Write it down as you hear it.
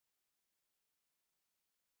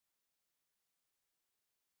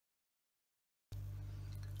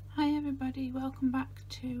everybody, welcome back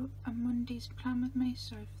to a Monday's plan with me.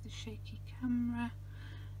 Sorry for the shaky camera.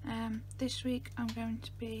 This week I'm going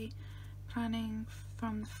to be planning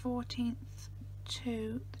from the 14th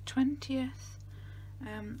to the 20th.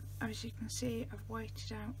 As you can see, I've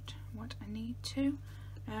whited out what I need to.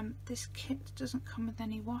 This kit doesn't come with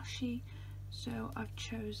any washi, so I've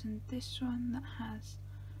chosen this one that has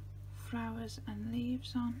flowers and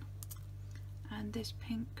leaves on, and this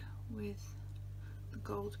pink with the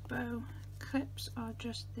gold bow. Clips are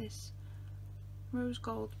just this rose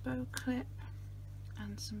gold bow clip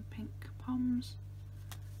and some pink poms.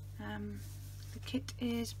 The kit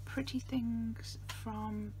is Pretty Things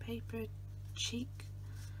from paper Chic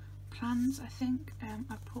Plans, I think.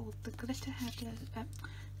 I pulled the glitter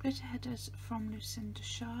headers from Lucinda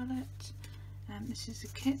Charlotte. This is a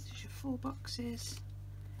kit. There's your full boxes,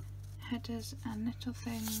 headers and little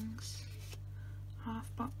things, half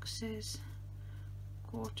boxes,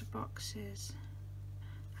 quarter boxes,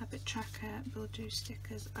 habit tracker, will do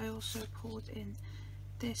stickers. I also pulled in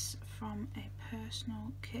this from a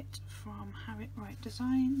personal kit from Harriet Wright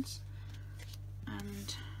Designs,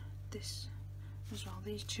 and this as well.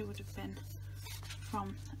 These two would have been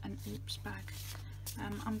from an Oops bag.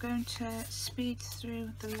 I'm going to speed through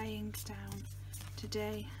the laying down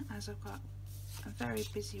today as I've got a very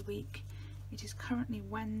busy week. It is currently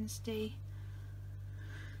Wednesday,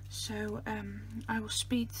 so I will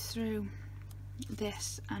speed through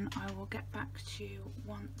this and I will get back to you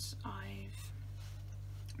once I've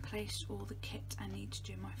placed all the kit I need to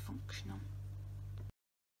do my functional.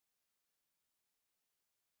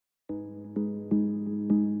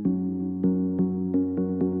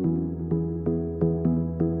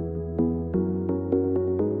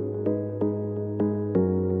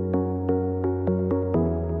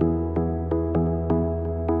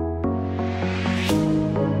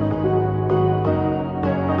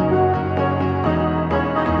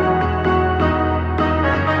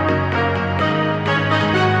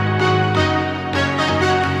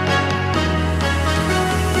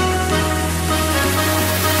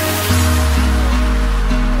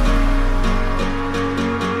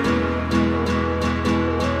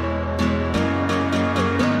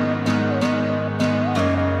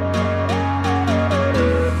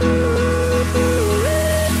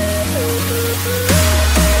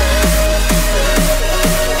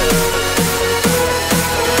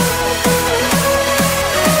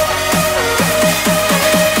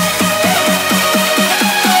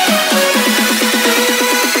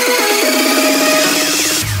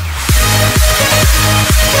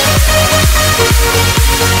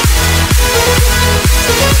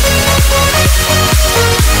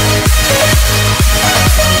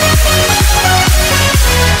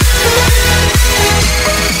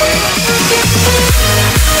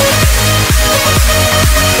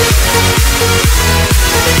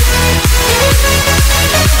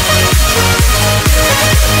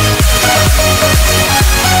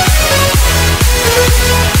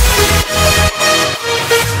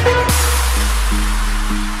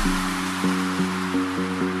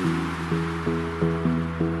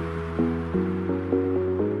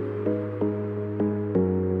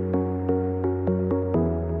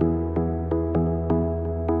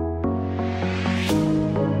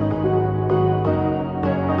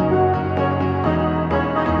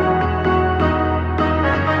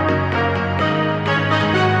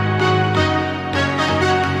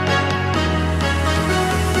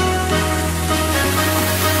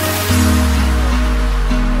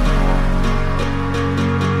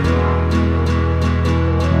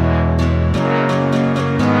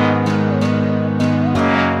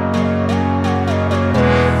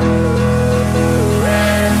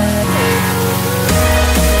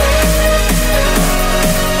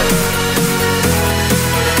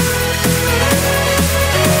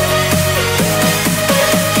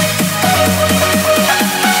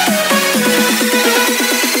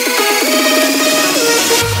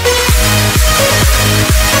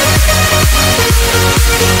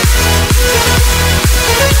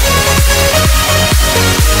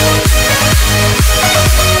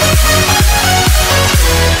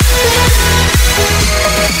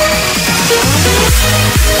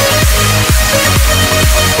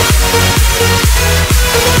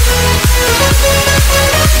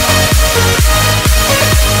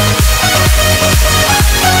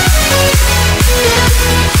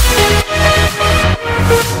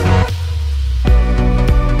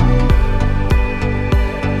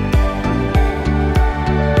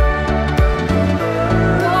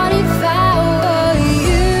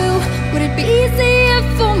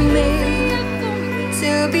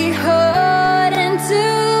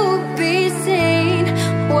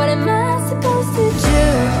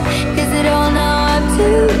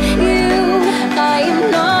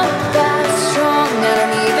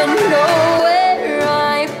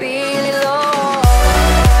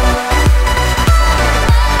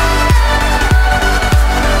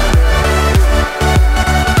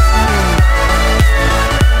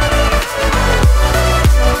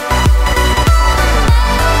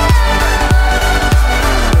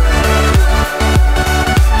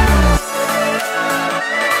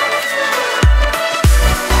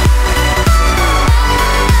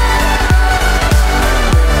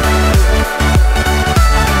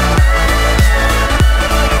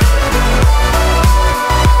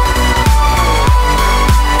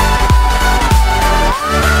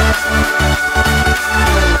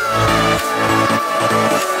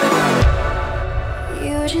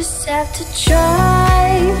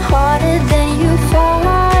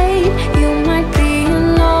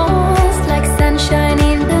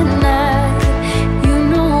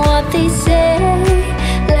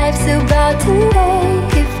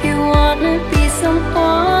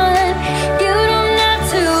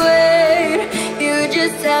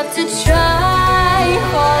 to try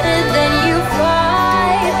harder than you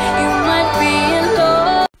fight. You might be in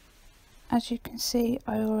love. As you can see,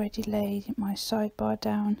 I already laid my sidebar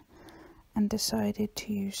down and decided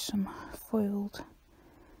to use some foiled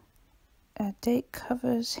date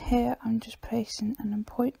covers. Here I'm just placing an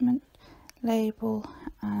appointment label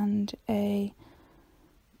and a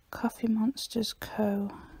Coffee Monsters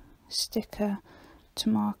Co. sticker to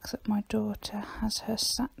mark that my daughter has her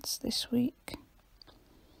SATs this week.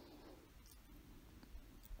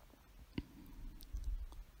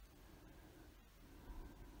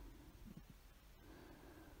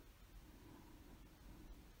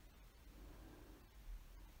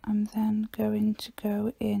 I'm then going to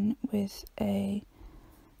go in with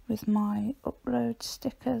my upload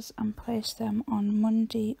stickers and place them on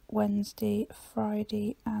Monday, Wednesday,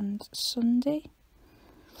 Friday and Sunday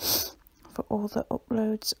for all the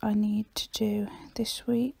uploads I need to do this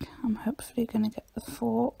week. I'm hopefully going to get the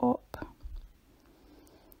 4 up.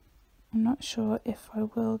 I'm not sure if I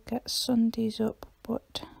will get Sundays up,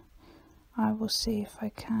 but I will see if I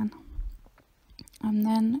can. I'm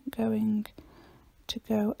then going to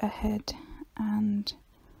go ahead and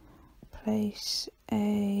place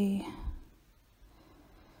a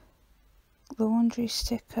laundry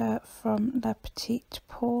sticker from La Petite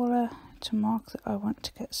Paula to mark that I want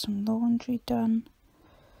to get some laundry done.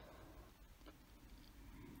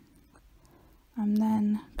 I'm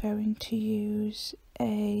then going to use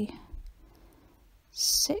a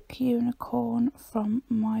sick unicorn from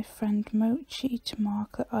my friend Mochi to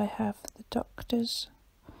mark that I have the doctors.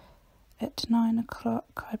 At 9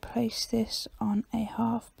 o'clock I place this on a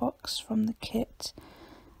half box from the kit,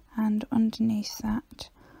 and underneath that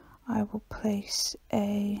I will place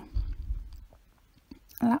a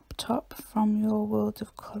laptop from Your World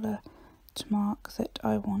of Colour to mark that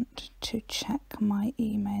I want to check my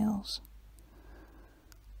emails.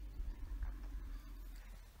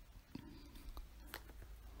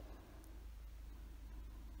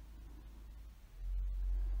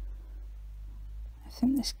 I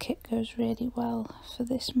think this kit goes really well for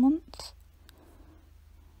this month,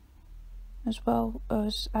 as well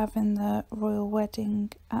as having the royal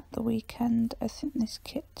wedding at the weekend. I think this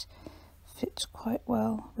kit fits quite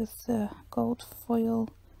well with the gold foil.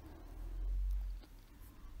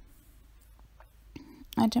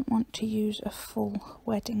 I didn't want to use a full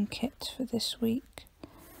wedding kit for this week,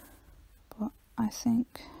 but I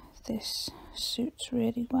think this suits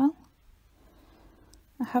really well.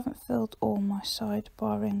 I haven't filled all my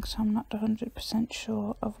sidebar in, so I'm not 100%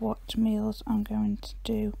 sure of what meals I'm going to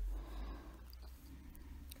do.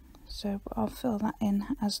 So I'll fill that in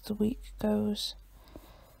as the week goes.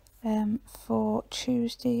 For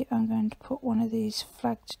Tuesday I'm going to put one of these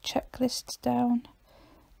flagged checklists down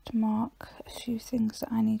to mark a few things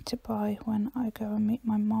that I need to buy when I go and meet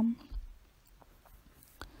my mum.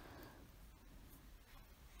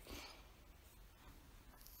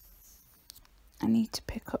 I need to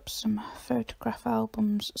pick up some photograph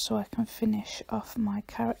albums so I can finish off my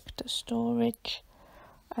character storage.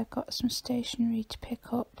 I've got some stationery to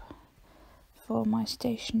pick up for my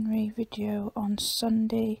stationery video on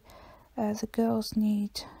Sunday. The girls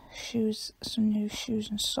need shoes, some new shoes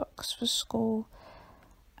and socks for school,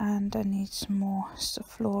 and I need some more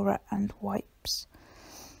Sephora and wipes.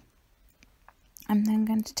 I'm then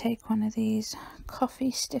going to take one of these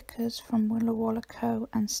coffee stickers from Willa Walla Co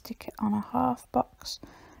and stick it on a half box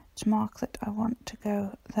to mark that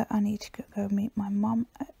I need to go meet my mum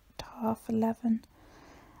at 11:30.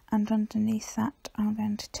 And underneath that I'm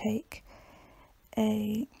going to take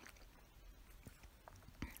a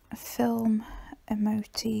film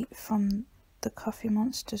emoji from the Coffee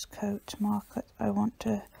Monsters Co to mark that I want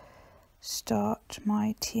to start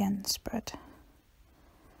my TN spread.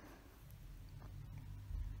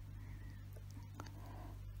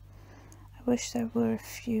 I wish there were a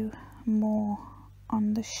few more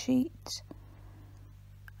on the sheet,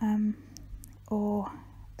 or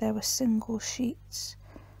there were single sheets.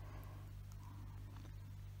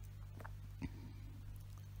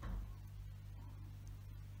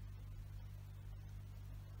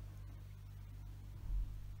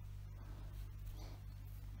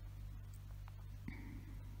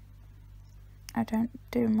 I don't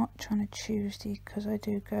do much on a Tuesday because I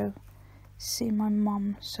do go see my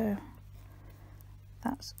mum, so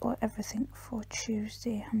that's everything for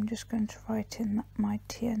Tuesday. I'm just going to write in that my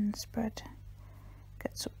TN spread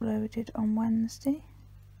gets uploaded on Wednesday.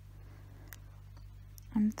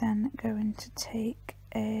 I'm then going to take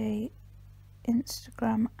a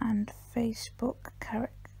Instagram and Facebook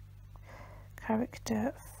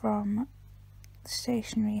character from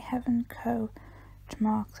Stationery Heaven Co to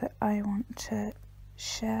mark that I want to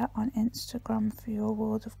share on Instagram for your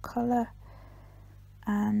World of Colour,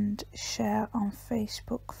 and share on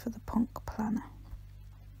Facebook for the Punk Planner.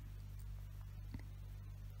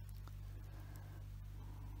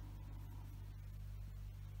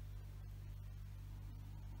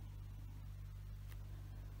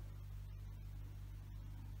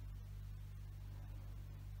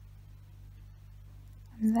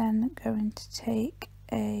 I'm then going to take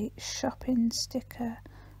a shopping sticker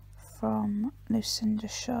from Lucinda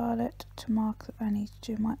Charlotte to mark that I need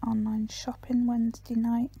to do my online shopping Wednesday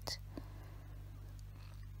night.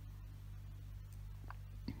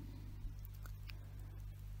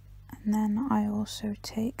 And then I also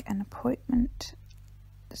take an appointment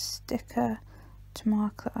sticker to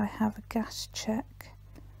mark that I have a gas check,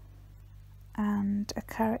 and a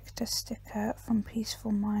character sticker from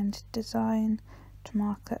Peaceful Mind Design to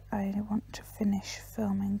mark that I want to finish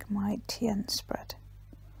filming my TN spread.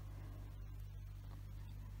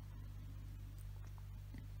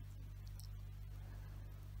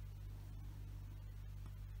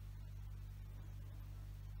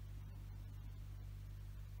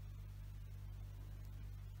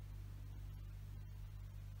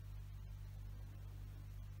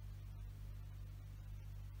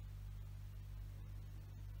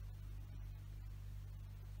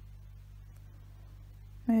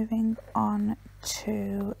 Moving on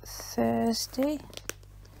to Thursday,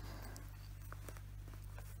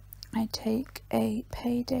 I take a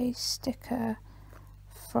payday sticker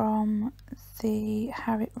from the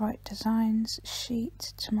Harriet Wright Designs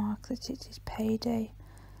sheet to mark that it is payday.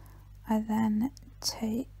 I then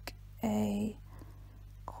take a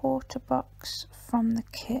quarter box from the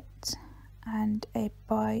kit and a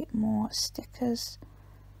buy more stickers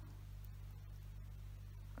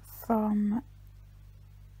from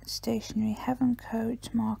Stationery Heaven Co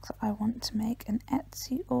to mark that I want to make an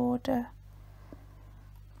Etsy order.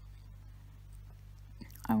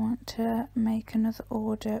 I want to make another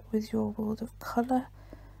order with Your World of Colour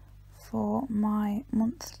for my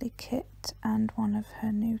monthly kit and one of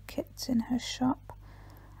her new kits in her shop.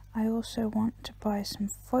 I also want to buy some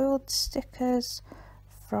foiled stickers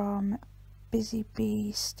from Busy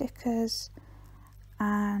Bee Stickers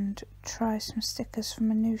and try some stickers from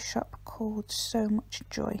a new shop called So Much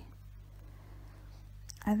Joy.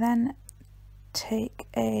 I then take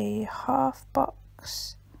a half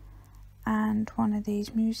box and one of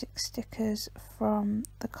these music stickers from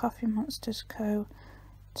the Coffee Monsters Co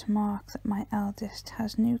to mark that my eldest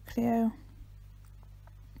has Nucleo.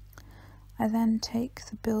 I then take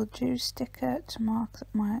the Bill Due sticker to mark that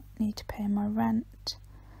I need to pay my rent.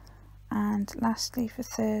 And lastly, for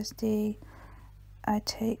Thursday, I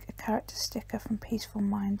take a character sticker from Peaceful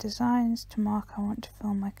Mind Designs to mark I want to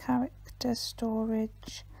fill my character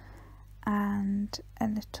storage, and a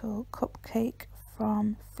little cupcake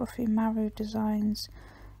from Fluffy Maru Designs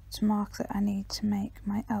to mark that I need to make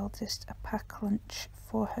my eldest a pack lunch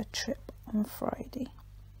for her trip on Friday.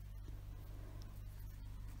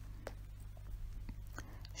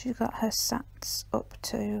 She's got her SATs up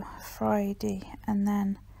to Friday, and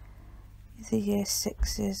then the year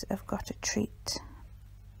 6s have got a treat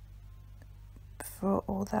for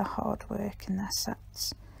all their hard work in their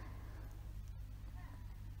SATs.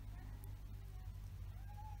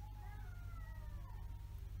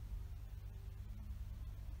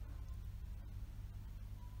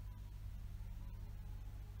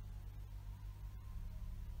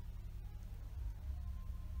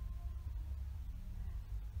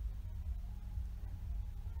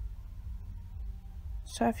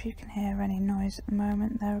 So if you can hear any noise at the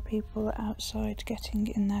moment, there are people outside getting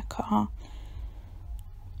in their car.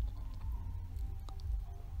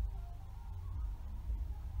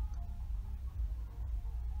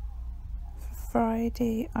 For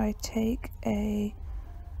Friday, I take a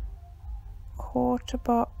quarter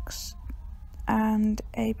box and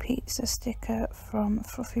a pizza sticker from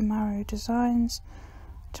Fluffy Maru Designs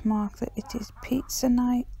to mark that it is pizza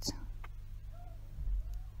night.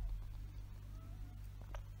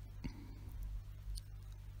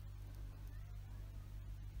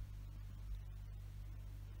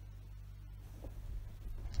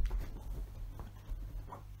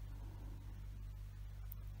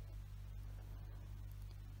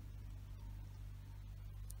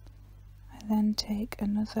 Then take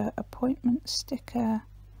another appointment sticker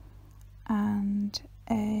and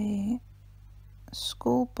a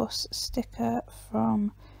school bus sticker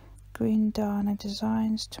from Green Dana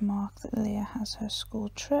Designs to mark that Leah has her school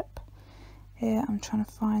trip. Here I'm trying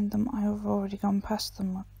to find them. I have already gone past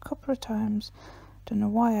them a couple of times. Don't know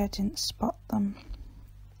why I didn't spot them.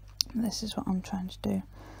 This is what I'm trying to do.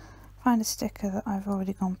 Find a sticker that I've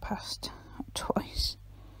already gone past twice.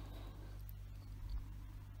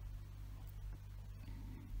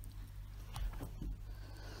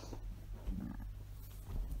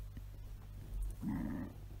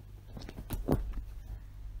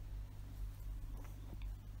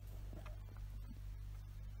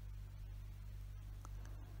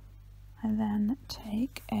 I then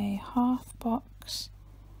take a half box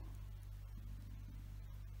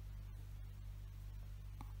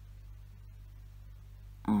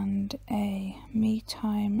and a Me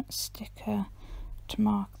Time sticker to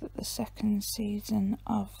mark that the second season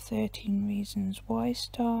of 13 Reasons Why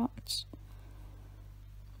starts.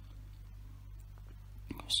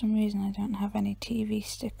 For some reason I don't have any TV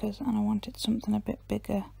stickers and I wanted something a bit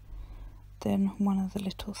bigger than one of the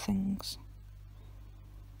little things.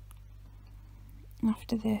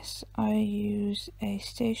 After this I use a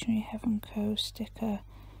Stationery Heaven Co sticker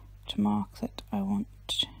to mark that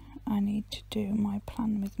I need to do my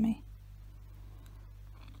plan with me.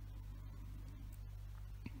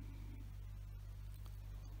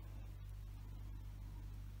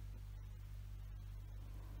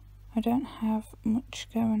 I don't have much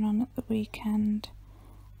going on at the weekend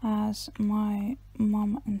as my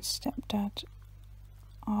mum and stepdad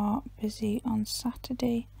are busy on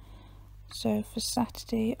Saturday. So for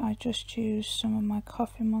Saturday I just use some of my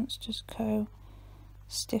Coffee Monsters Co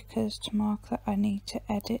stickers to mark that I need to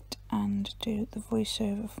edit and do the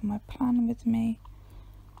voiceover for my plan with me.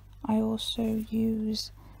 I also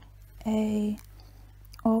use a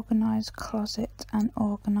Organise Closet and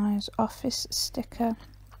Organise Office sticker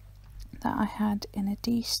that I had in a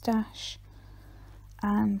D-stash,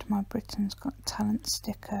 and my Britain's Got Talent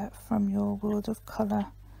sticker from Your World of Colour.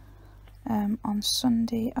 On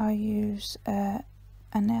Sunday I use a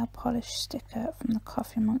nail polish sticker from the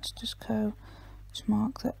Coffee Monsters Co to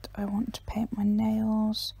mark that I want to paint my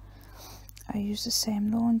nails. I use the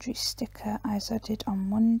same laundry sticker as I did on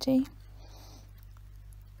Monday,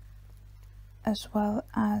 as well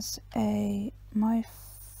as a My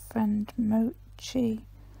Friend Mochi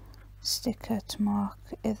sticker to mark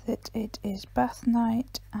that it is bath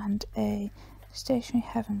night, and a Stationery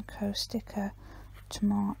Heaven Co sticker to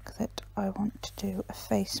mark that I want to do a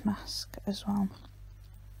face mask as well.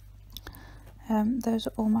 Those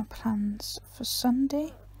are all my plans for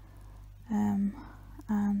Sunday, and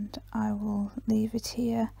I will leave it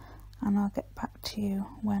here and I'll get back to you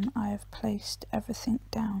when I have placed everything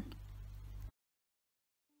down.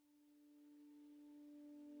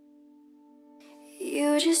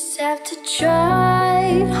 You just have to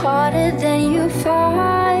try harder than you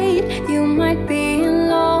fight. You might be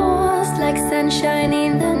lost like sunshine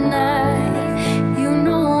in the night. You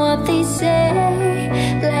know what they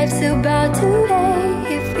say, life's about today.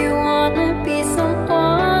 If you wanna be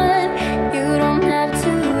someone, you don't have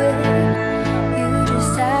to wait. You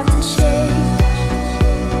just have to change.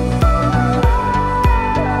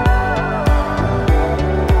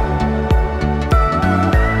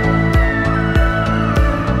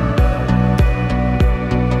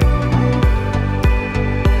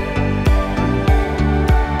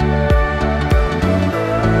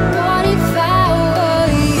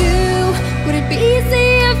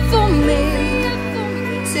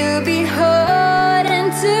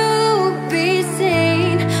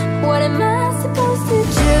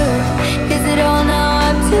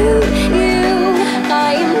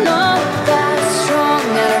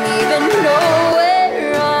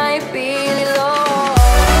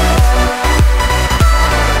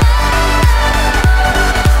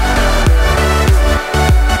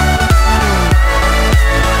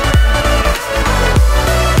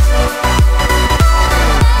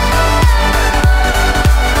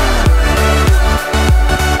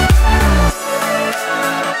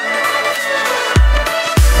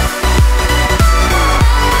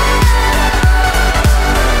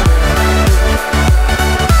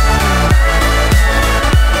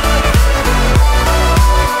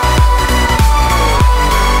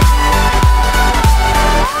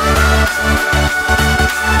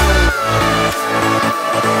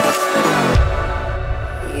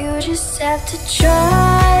 Have to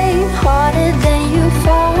try harder than you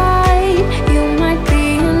fight. You might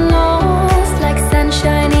be lost like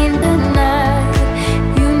sunshine in the night.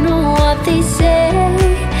 You know what they say,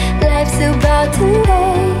 life's about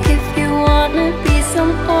today. If you wanna be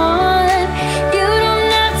someone, you don't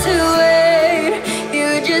have to wait.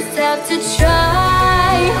 You just have to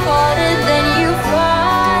try harder than you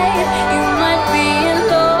fight. You might be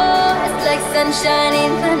lost like sunshine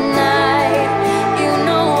in the night. You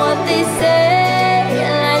know what they say,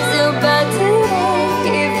 life's about today.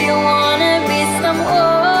 If you wanna be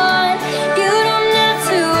someone, you don't have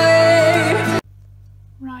to wait.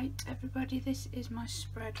 Right, everybody, this is my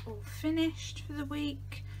spread all finished for the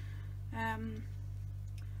week. I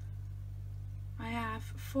have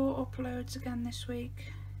 4 uploads again this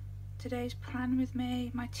week. Today's Plan With Me,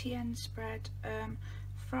 my TN spread.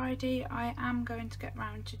 Friday I am going to get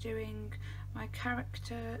round to doing my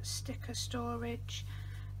character sticker storage,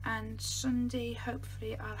 and Sunday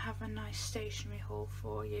hopefully I'll have a nice stationery haul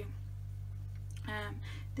for you.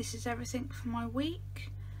 This is everything for my week.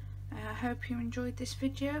 I hope you enjoyed this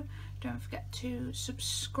video. Don't forget to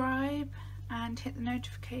subscribe and hit the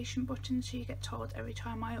notification button so you get told every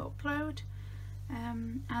time I upload.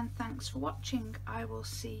 And thanks for watching. I will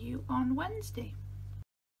see you on Wednesday.